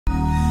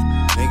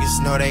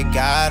know they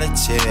gotta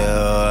chill.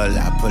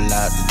 I pull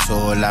out the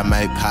tool, I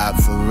might pop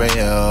for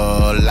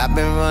real. I've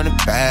been running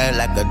bad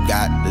like I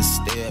got the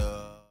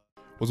steal.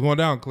 What's going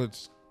down,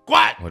 Clutch?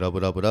 What up,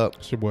 what up, what up?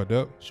 It's your boy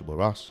Dub. It's your boy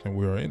Ross. And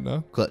we are in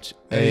the Clutch.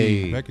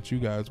 Hey, back at you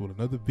guys with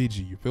another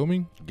VG. You feel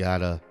me?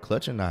 Got a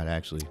Clutch or Not,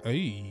 actually.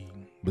 Hey.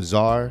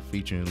 Bizarre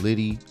featuring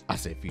Litty. I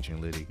said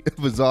featuring Litty.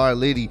 Bizarre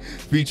Litty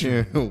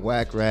featuring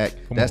Wack Rac.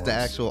 That's the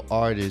actual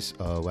artist,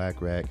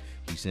 Wack Rac.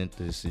 He sent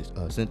this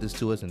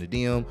to us in the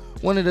DM.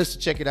 Wanted us to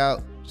check it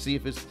out, see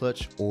if it's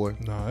Clutch or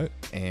not.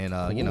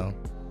 And you know,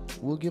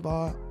 we'll give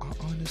our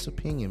honest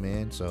opinion,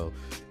 man. So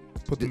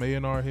put the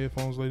A&R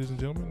headphones, ladies and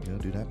gentlemen. Yeah,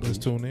 do that. Let's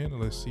tune in and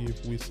let's see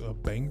if it's a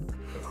banger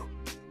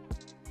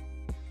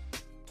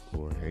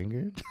or a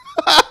hanger.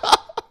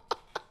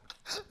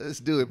 Let's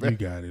do it, man. You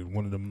got it.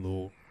 One of them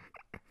little.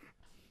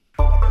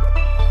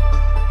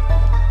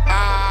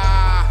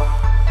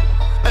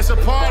 It's a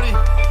party.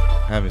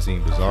 Haven't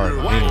seen Bizarre in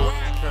a minute.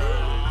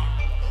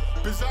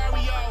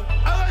 Bizarrio,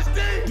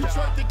 LSD,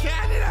 Detroit to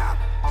Canada.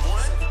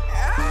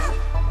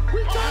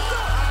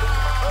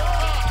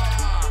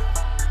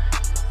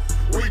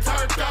 We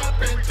turned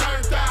up and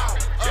turned out.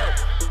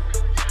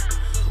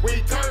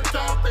 We turned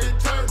up and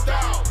turned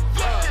out.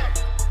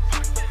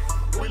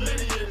 We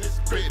Litty in this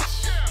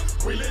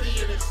bitch. We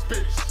Litty in this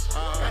bitch.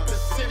 Got the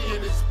city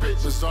in this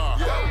bitch. Bizarre.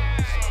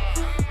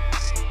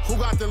 Who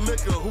got the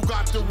liquor? Who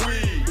got the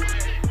weed?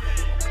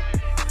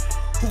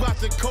 Who got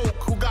the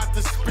coke? Who got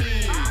the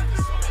speed?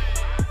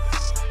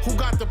 Who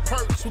got the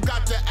perks? Who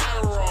got the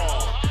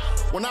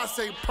Adderall? When I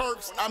say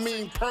perks, I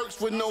mean perks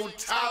with no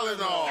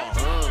Tylenol.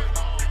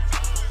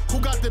 Who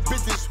got the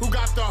bitches? Who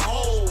got the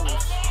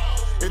hoes?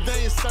 If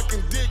they ain't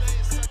sucking dick,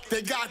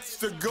 they got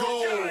to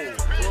go.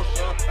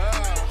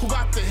 Who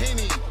got the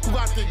Henny? Who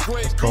got the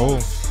Grey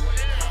Goose?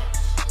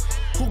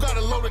 Who got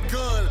a loaded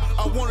gun?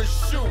 I wanna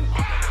shoot.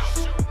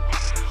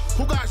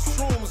 Who got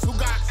shrooms? Who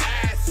got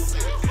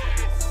acid?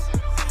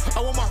 I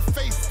want my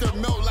face to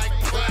melt like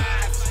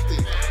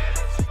plastic.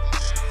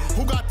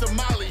 Who got the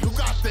Molly? Who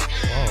got the E?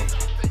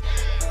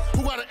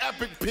 Who got an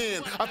epic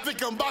pen? I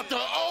think I'm about to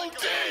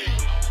OD.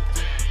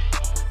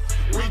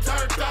 We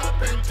turned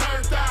up and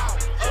turned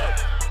out.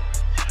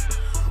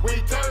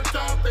 We turned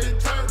up and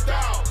turned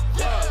out.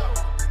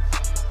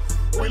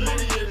 We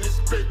Litty in this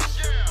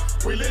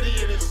bitch. We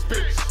Litty in this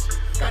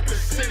bitch. Got the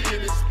city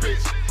in this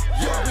bitch.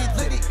 Yeah,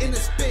 we Litty in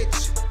this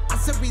bitch. I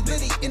said we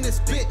Litty in this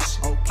bitch.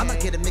 Okay. I'ma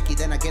get a Mickey,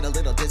 then I get a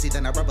little dizzy,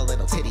 then I rub a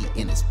little titty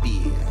in his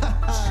beard.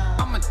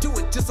 I'ma do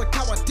it just like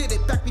how I did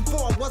it back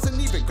before I wasn't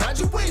even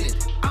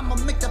graduated. I'ma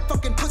make that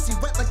fucking pussy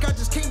wet like I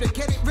just came to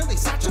get it really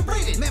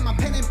saturated. Man, my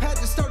pen and pad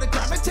just started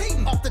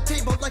gravitating off the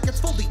table like it's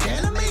fully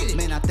animated.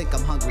 Man, I think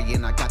I'm hungry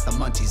and I got the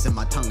munchies and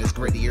my tongue is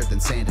grittier than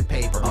sanded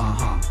paper.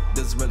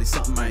 This is really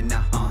something right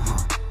now.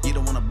 You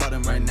don't want a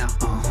button right now.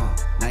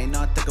 Now you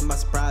know I think I'm about to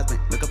surprise me.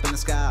 Look up in the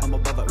sky, I'm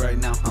above it right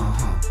now.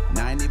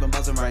 Now I ain't even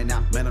buzzing right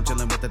now. Man, I'm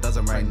chilling with a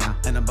dozen right now.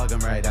 And I'm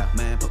bugging right out.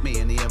 Man, put me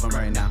in the oven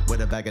right now.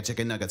 With a bag of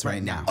chicken nuggets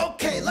right now.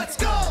 Okay, let's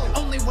go.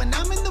 Only when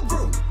I'm in the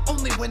room.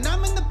 Only when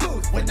I'm in the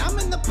booth. When I'm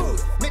in the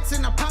booth.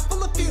 Mixing a pot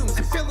full of fumes.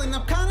 And filling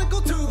up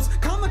conical tubes.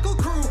 Comical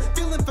crew.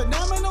 Feeling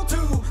phenomenal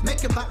too.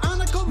 Making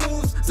bionical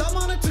moves. Some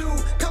on it too.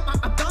 Cut my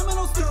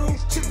abdominals through.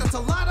 Shit, that's a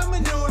lot of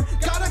manure.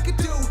 God, I could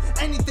do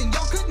anything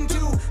y'all couldn't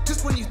do.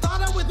 Just when you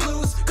thought I would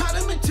lose. Cut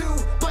him in two.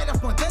 Bite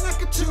off more than I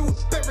could chew.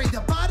 Bury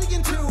the body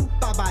in two.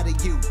 Bye-bye to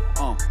you.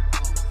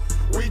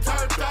 We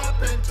turned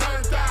up and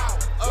turned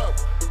out.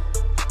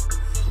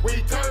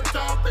 We turned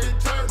up and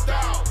turned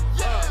out.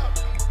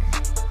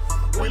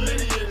 We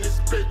Litty in this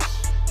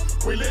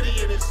bitch. We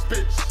Litty in this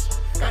bitch.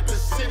 Got the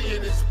city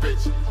in this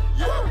bitch.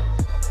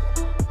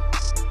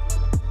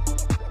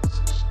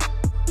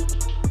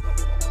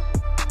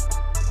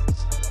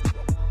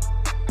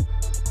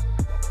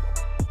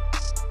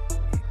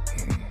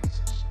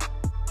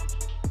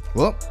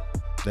 Well,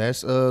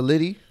 that's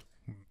Litty.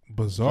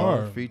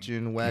 Bizarre.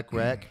 Featuring Wack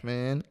Rac,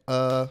 man.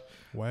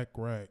 Wack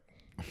Rac.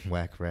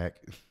 Wack Rac.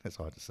 That's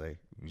hard to say.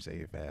 You say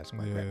it fast.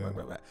 Wack Yeah. Rac,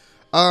 Wack Rac.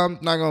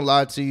 Not gonna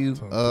lie to you.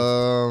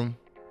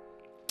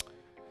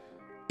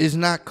 It's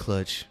not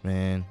Clutch,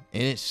 man.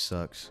 And it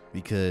sucks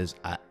because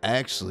I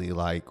actually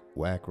like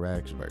Wack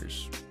Rac's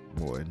verse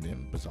more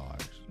than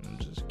Bizarre's. And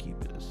just keep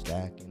it a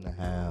stack and a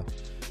half.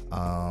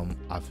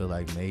 I feel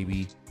like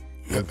maybe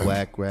with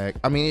Wack Rac,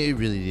 I mean, it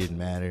really didn't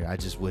matter. I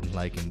just wouldn't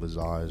like in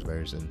Bizarre's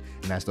verse, and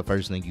that's the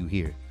first thing you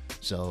hear.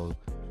 So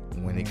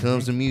when it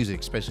comes to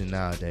music, especially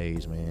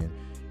nowadays, man,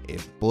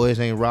 if boys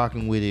ain't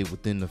rocking with it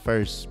within the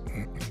first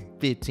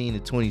 15 to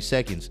 20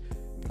 seconds,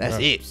 that's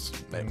it.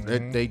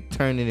 They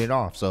turning it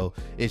off. So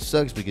it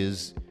sucks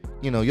because,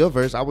 you know, your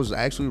verse, I was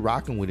actually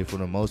rocking with it for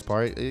the most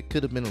part. It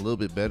could have been a little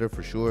bit better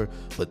for sure,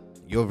 but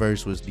your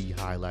verse was the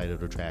highlight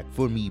of the track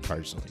for me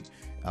personally.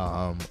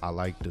 I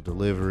liked the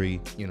delivery,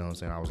 you know what I'm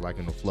saying? I was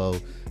liking the flow.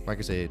 Like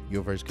I said,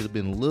 your verse could have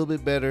been a little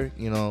bit better,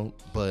 you know,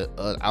 but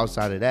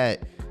outside of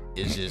that,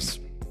 it's just,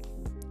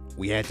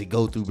 we had to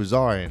go through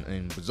Bizarre,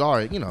 and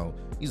Bizarre, you know,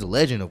 he's a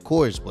legend, of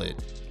course, but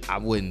I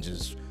wouldn't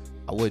just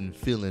I wasn't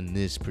feeling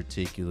this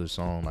particular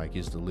song, like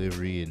his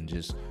delivery and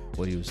just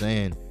what he was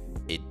saying.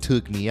 It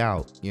took me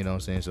out, you know what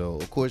I'm saying? So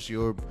of course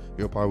your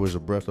part was a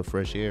breath of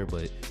fresh air,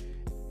 but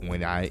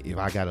if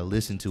I gotta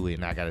listen to it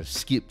and I gotta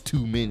skip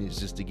 2 minutes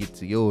just to get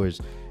to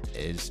yours,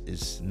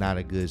 it's not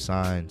a good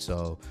sign.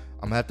 So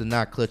I'm gonna have to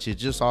not clutch it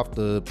just off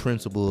the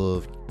principle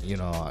of, you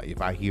know,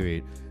 if I hear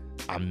it,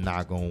 I'm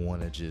not gonna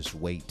want to just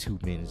wait 2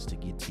 minutes to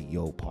get to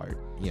your part.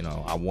 You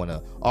know, I want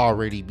to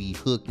already be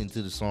hooked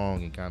into the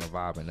song and kind of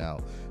vibing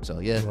out. So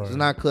yeah, Right. It's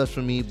not clutch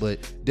for me,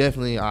 but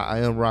definitely I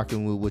am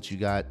rocking with what you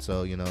got.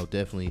 So, you know,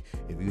 definitely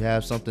if you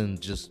have something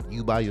just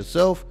you by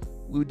yourself,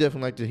 we would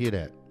definitely like to hear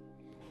that.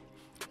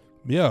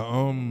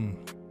 Yeah,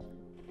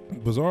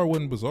 Bizarre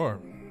wasn't bizarre.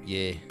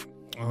 Yeah.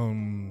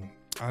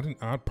 I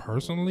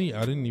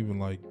didn't even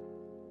like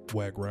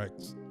Wack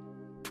Rac's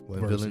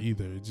verse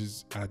either.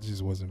 I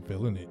just wasn't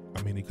feeling it.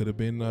 I mean, it could have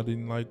been I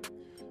didn't like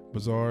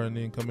Bizarre and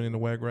then coming into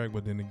Wack Rac,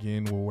 but then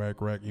again with Wack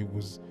Rac, it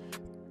was,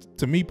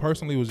 to me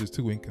personally, it was just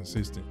too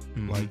inconsistent.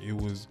 Like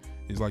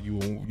it's like you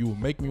will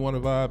make me want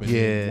to vibe, and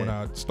then when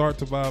I start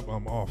to vibe,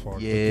 I'm off.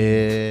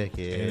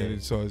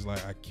 And so it's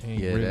like I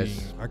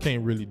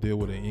can't really deal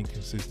with an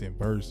inconsistent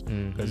verse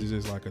because it's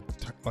just like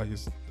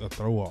it's a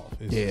throw off.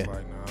 It's just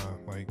like,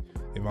 nah, like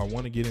if I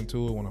want to get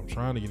into it when I'm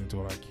trying to get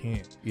into it, I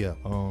can't.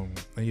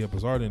 And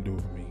Bizarre didn't do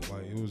it for me.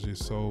 Like it was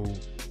just so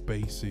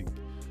basic.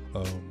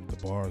 The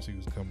bars he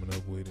was coming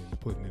up with and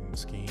putting in the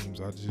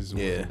schemes, I just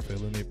wasn't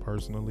feeling it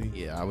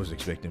personally. I was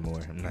expecting more.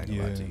 I'm not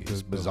gonna lie to you.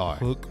 It's Bizarre.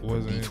 The hook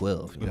wasn't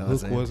B12. The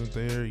hook wasn't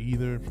there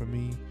either for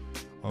me.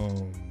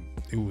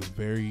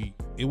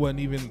 It wasn't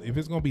even, if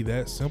it's gonna be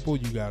that simple,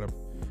 you gotta,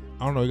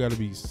 I don't know, it gotta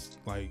be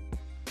like,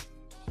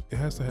 it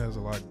has to have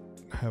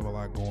a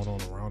lot going on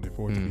around it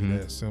for it to be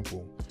that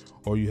simple,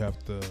 or you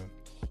have to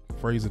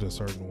phrase it a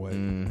certain way. You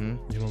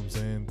know what I'm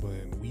saying?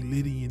 But we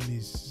Litty in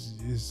this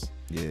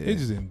it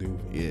just didn't do it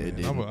for me. It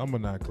didn't. I'm a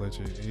not clutch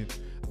it.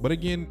 But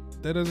again,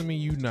 that doesn't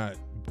mean you not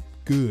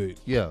good.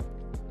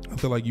 I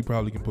feel like you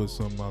probably can put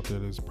something out there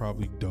that's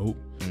probably dope.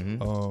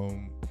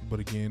 But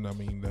again, I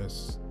mean,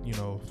 that's, you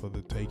know, for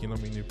the taking. I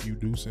mean, if you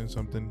do send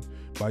something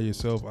by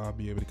yourself, I'll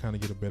be able to kind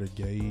of get a better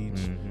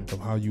gauge of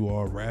how you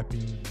are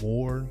rapping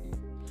more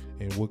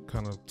and what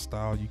kind of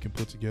style you can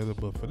put together.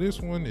 But for this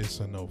one, it's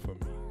a no for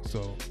me.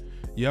 So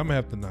yeah, I'm gonna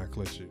have to not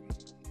clutch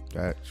it.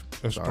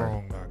 Gotcha.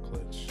 Strong not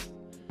clutch.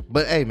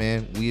 But hey,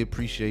 man, we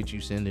appreciate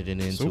you sending it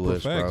in to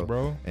us, facts,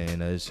 bro.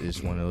 And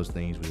it's one of those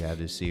things. We have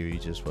this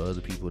series just for other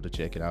people to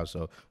check it out.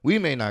 So we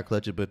may not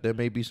clutch it, but there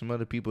may be some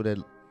other people that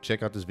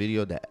check out this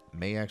video that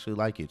may actually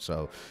like it.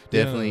 So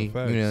definitely,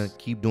 you know,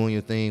 keep doing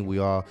your thing. We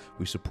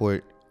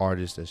support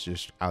artists that's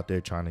just out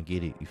there trying to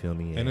get it. You feel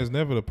me? And it's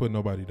never to put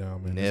nobody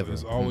down, man. Never.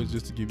 It's always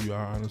just to give you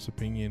our honest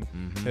opinion.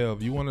 Hell,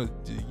 if you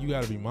you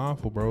gotta be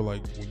mindful, bro.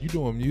 Like when you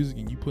doing music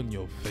and you putting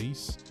your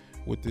face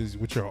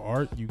with your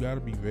art, you got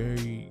to be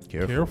very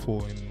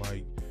careful and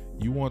like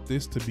you want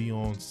this to be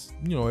on,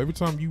 you know, every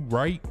time you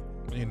write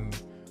and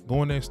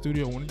go in that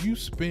studio, when you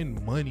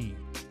spend money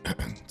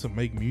to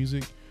make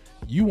music,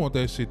 you want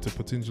that shit to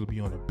potentially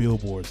be on a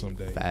billboard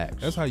someday.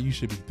 Facts. That's how you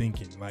should be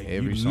thinking. Like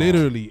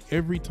literally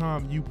every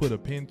time you put a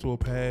pen to a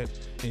pad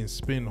and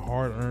spend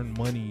hard-earned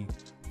money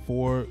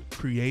for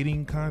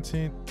creating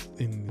content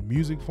in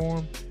music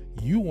form,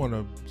 you want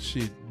to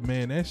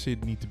that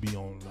shit need to be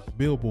on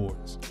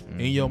billboards.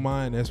 In your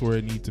mind, that's where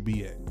it needs to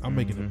be at. I'm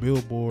making a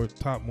billboard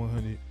top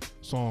 100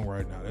 song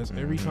right now. That's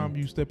every time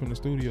you step in the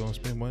studio and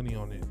spend money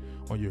on it,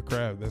 on your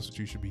craft, that's what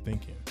you should be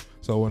thinking.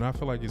 So when I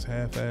feel like it's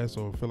half-assed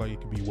or feel like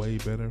it could be way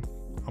better,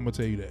 I'm gonna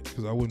tell you that,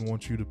 because I wouldn't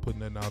want you to put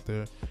nothing out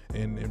there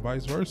and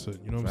vice versa.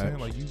 You know what I'm saying?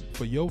 Like you,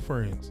 for your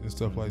friends and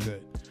stuff like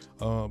that.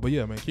 But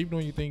yeah, man, keep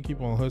doing your thing,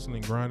 keep on hustling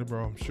and grinding,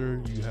 bro. I'm sure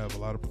you have a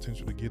lot of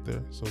potential to get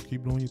there, so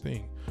keep doing your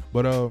thing.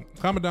 But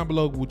comment down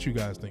below what you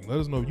guys think. Let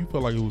us know if you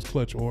feel like it was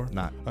clutch or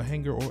not, a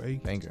hanger or a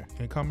banger,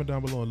 and comment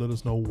down below and let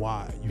us know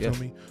why. You feel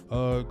me?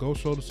 Go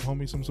show this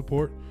homie some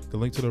support. The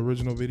link to the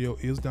original video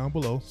is down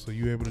below, so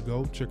you're able to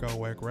go check out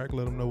Wack Rac.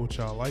 Let them know what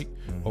y'all like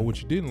or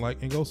what you didn't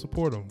like, and go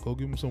support them. Go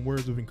give them some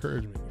words of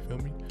encouragement. You feel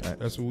me?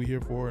 That's what we're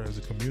here for, as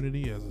a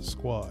community, as a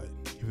squad.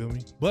 You feel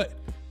me? But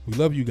we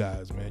love you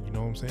guys, man. You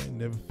know what I'm saying?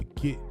 Never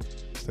forget.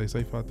 Stay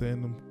safe out there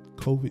in them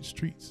COVID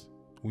streets.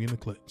 We in the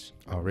clutch.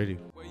 Already.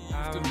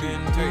 I've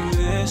been through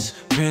this,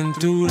 been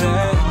through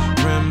that,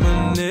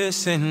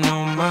 reminiscing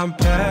on my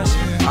past.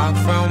 I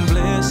found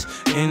bliss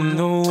in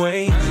the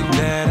way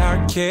that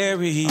I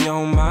carry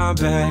on my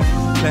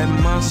back. Let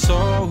my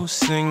soul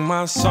sing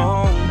my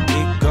song.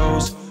 It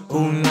goes,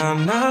 ooh, na,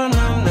 na,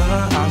 na,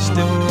 na. I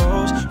still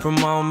rose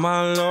from all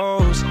my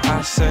lows.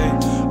 I say,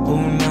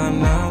 ooh,